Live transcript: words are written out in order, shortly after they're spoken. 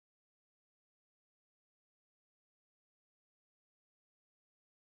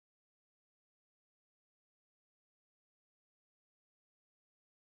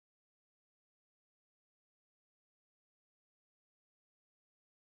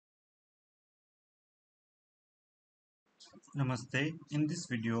Namaste. In this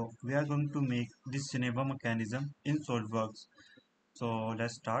video, we are going to make this Geneva mechanism in Solidworks. So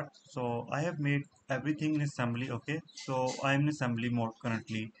let's start. So I have made everything in assembly. Okay. So I am in assembly mode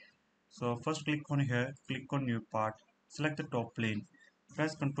currently. So first click on here, click on new part, select the top plane,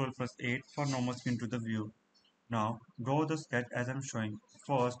 press Ctrl plus 8 for normal spin to the view. Now draw the sketch as I am showing.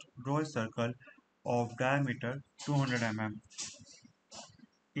 First, draw a circle of diameter 200 mm.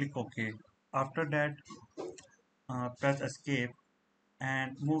 Click OK. After that, press escape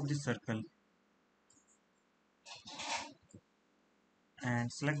and move the circle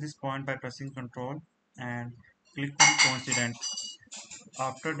and select this point by pressing Ctrl and click on coincident.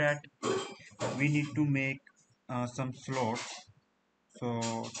 After that, we need to make some slots. So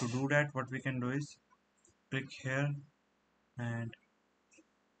to do that, what we can do is click here and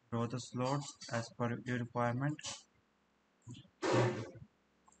draw the slots as per your requirement.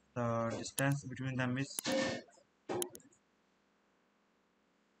 The distance between them is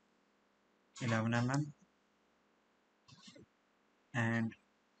 11 mm and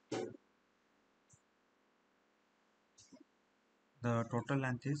the total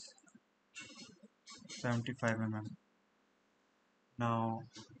length is 75 mm. Now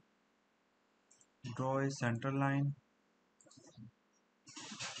draw a center line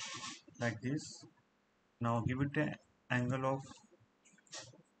like this. Now give it an angle of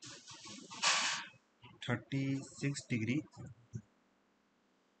 36 degree.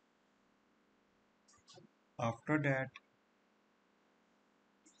 After that,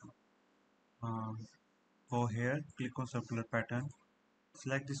 um, go here, click on circular pattern,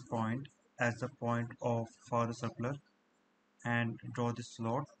 select this point as the point of for the circular and draw this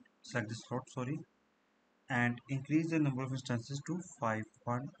slot, select this slot, sorry, and increase the number of instances to 5.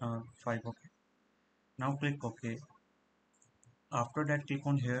 5. Okay. Now click OK. After that, click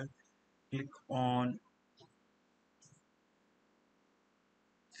on here, click on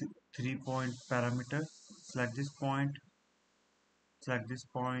 3 point parameter, select this point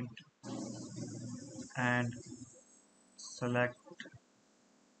and select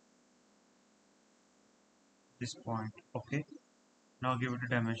this point. Okay. Now give it the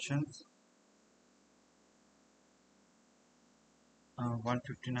dimensions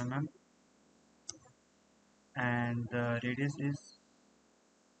 115 mm and the radius is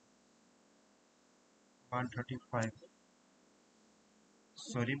 135.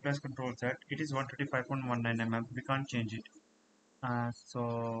 Sorry, press Ctrl Z. It is 135.19 mm. We can't change it.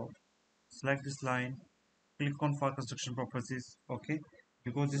 So select this line. Click on for construction purposes. Okay,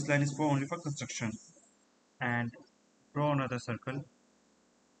 because this line is for only for construction. And draw another circle,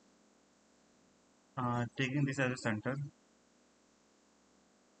 taking this as a center.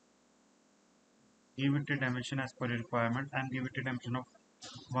 Give it a dimension as per your requirement and give it a dimension of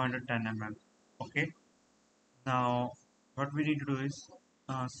 110 mm. Okay. Now what we need to do is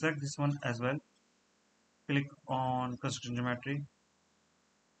select this one as well. Click on construction geometry.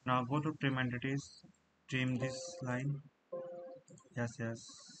 Now go to trim entities, trim this line. Yes, yes.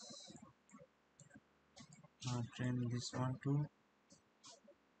 Trim this one too,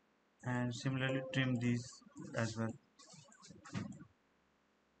 and similarly trim these as well.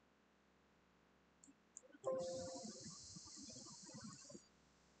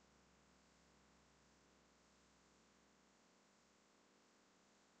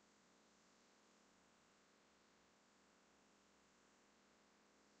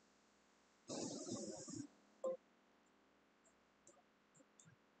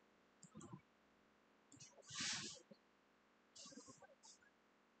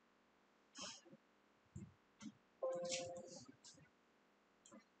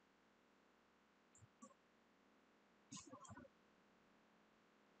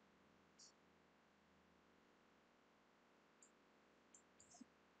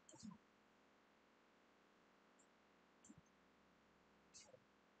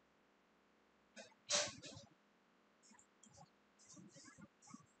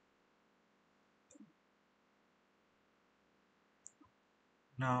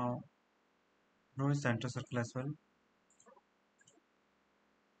 Now draw a center circle as well.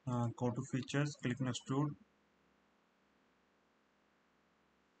 Go to features, click on extrude.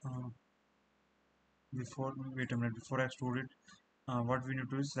 Uh, Wait a minute, before I extrude it, what we need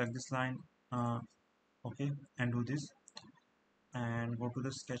to do is select this line, okay, and do this, and go to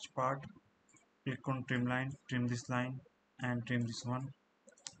the sketch part, click on trim line, trim this line, and trim this one,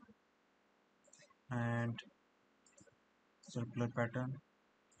 and circular pattern,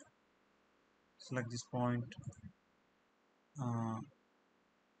 select this point, uh,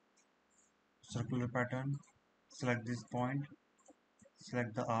 circular pattern, select this point,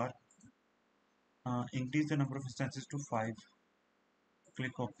 select the arc, Increase the number of instances to 5.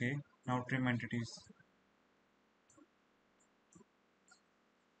 Click OK. Now trim entities.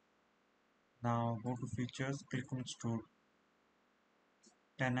 Now go to features, click on extrude.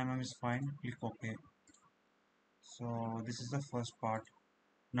 10 mm is fine, click OK. So this is the first part.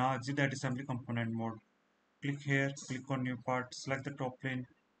 Now exit that assembly component mode. Click here, click on new part, select the top plane,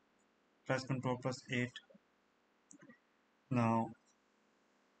 press Ctrl plus 8. Now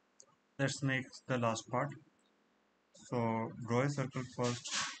let's make the last part. So draw a circle first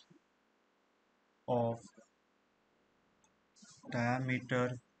of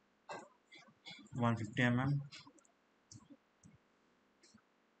diameter 150 mm.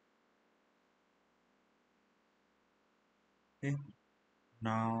 Okay.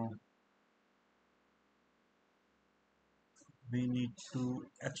 Now we need to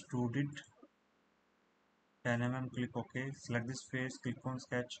extrude it 10 mm. Click OK. Select this face. Click on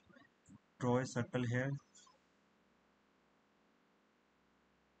sketch. Draw a circle here.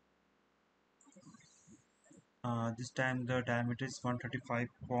 This time the diameter is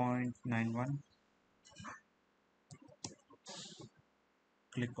 135.91.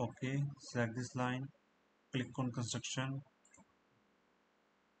 Click OK. Select this line. Click on construction.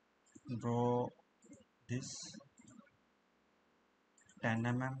 Draw this 10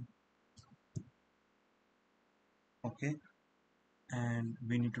 mm. Okay. And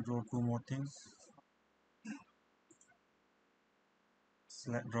we need to draw two more things.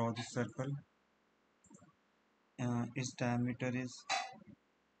 Draw this circle. Its diameter is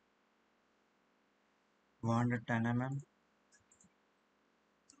 110 mm,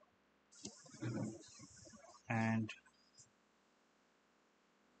 and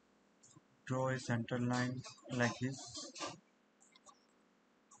draw a center line like this.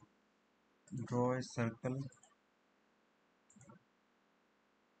 Draw a circle.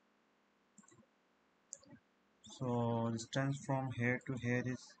 So distance from here to here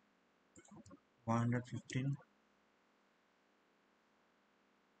is 115,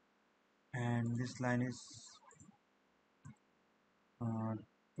 and this line is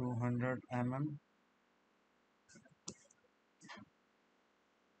 200 mm.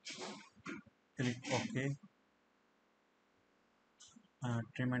 Click OK.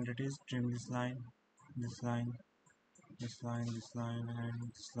 Trim entities. Trim this line, this line, this line, this line, and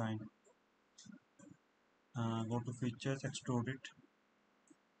this line. Go to features, extrude it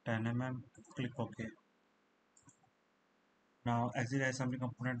 10 mm. Click OK. Now exit assembly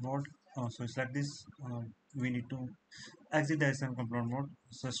component mode. So select this. We need to exit the assembly component mode.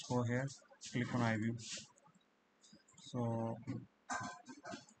 Just go here, click on iView. So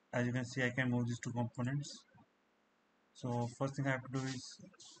as you can see, I can move these two components. So first thing I have to do is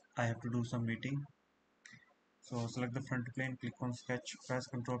I have to do some meeting. So select the front plane, click on sketch, press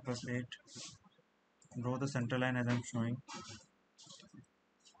Ctrl plus 8, draw the center line as I'm showing.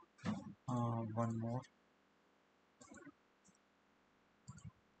 One more,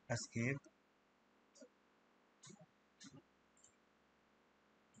 escape.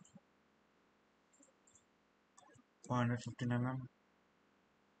 One 115 mm.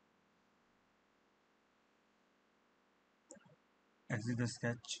 Exit the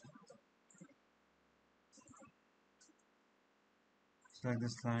sketch. Select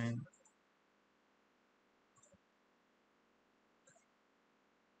this line.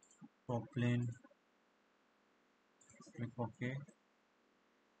 Top plane. Click OK.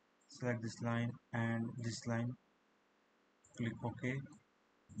 Select this line and this line. Click OK.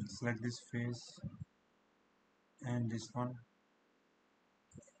 Select this face and this one.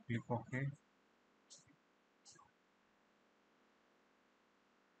 Click OK.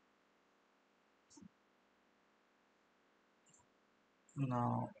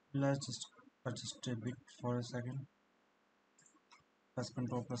 Now let's just adjust a bit for a second. Press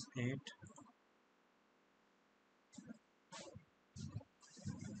Ctrl plus 8.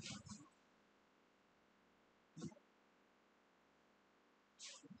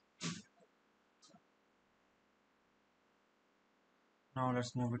 Now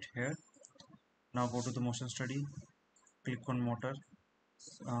let's move it here. Now go to the motion study. Click on motor.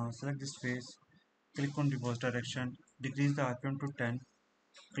 Select this face. Click on reverse direction. Decrease the RPM to 10.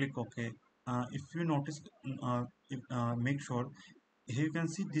 Click OK. If you notice, make sure here you can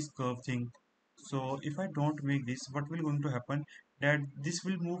see this curve thing. So if I don't make this, what will going to happen, that this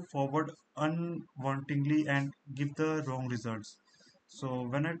will move forward unwantingly and give the wrong results. So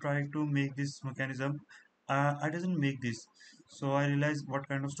when I try to make this mechanism, I doesn't make this. So I realize what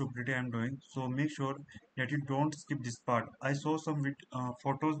kind of stupidity I'm doing. So make sure that you don't skip this part. I saw some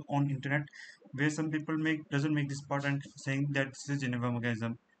photos on internet where some people make doesn't make this part and saying that this is Geneva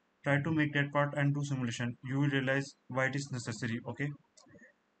mechanism. try to make that part and do simulation. You will realize why it is necessary. Okay,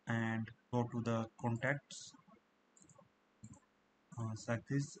 and go to the contacts, select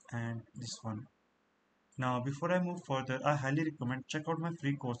this and this one. Now before I move further, I highly recommend check out my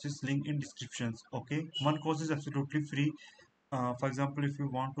free courses, link in descriptions. Okay, one course is absolutely free. For example, if you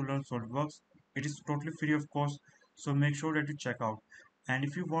want to learn SolidWorks, it is totally free of course, so make sure that you check out. And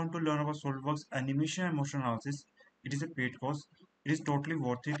if you want to learn about SolidWorks animation and motion analysis, it is a paid course. It is totally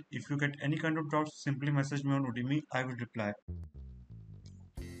worth it. If you get any kind of doubts, simply message me on Udemy, I will reply.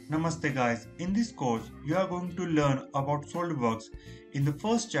 Namaste guys, in this course you are going to learn about SolidWorks. In the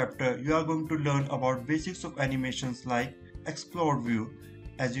first chapter you are going to learn about basics of animations like explode view,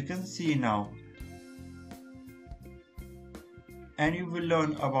 as you can see now, and you will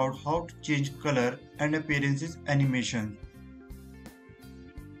learn about how to change color and appearances animation,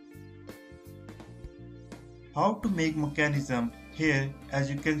 how to make mechanism. Here as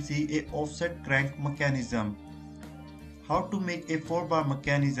you can see a offset crank mechanism, how to make a 4-bar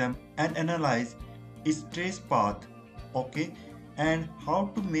mechanism and analyze its trace path, okay, and how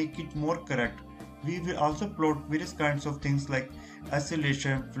to make it more correct. We will also plot various kinds of things like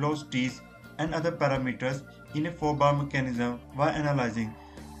acceleration, velocities and other parameters in a 4-bar mechanism. While analyzing,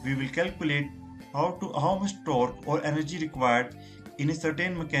 we will calculate how much torque or energy required in a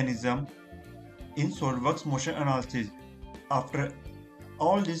certain mechanism in SolidWorks motion analysis. After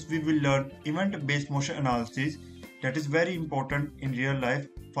all this, we will learn event-based motion analysis, that is very important in real life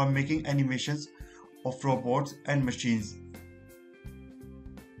for making animations of robots and machines.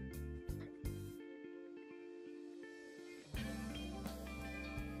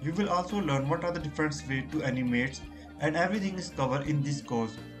 You will also learn what are the different ways to animate, and everything is covered in this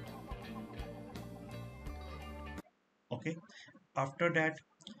course. Okay. After that,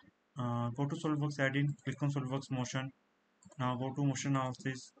 go to SolidWorks add-in, click on SolidWorks motion. Now go to motion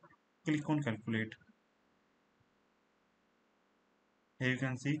analysis, click on calculate. Here you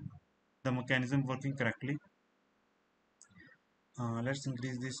can see the mechanism working correctly. Let's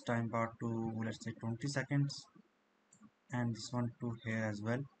increase this time part to, let's say, 20 seconds, and this one to here as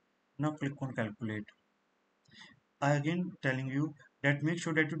well. Now click on calculate. I again telling you that make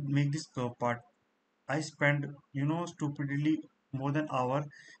sure that you make this curve part. I spent stupidly more than hour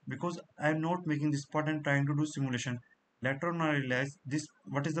because I am not making this part and trying to do simulation. Later on I realized this,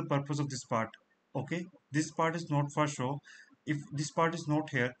 what is the purpose of this part. Okay, this part is not for show. If this part is not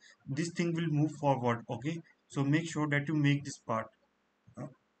here, this thing will move forward. Okay, so make sure that you make this part.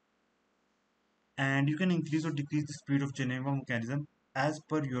 And you can increase or decrease the speed of Geneva mechanism as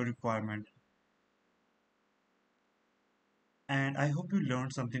per your requirement. And I hope you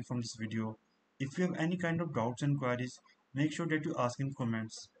learned something from this video. If you have any kind of doubts and queries, make sure that you ask in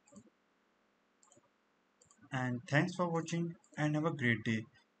comments. And thanks for watching and have a great day.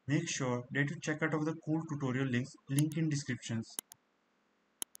 Make sure that you check out of the cool tutorial links link in descriptions.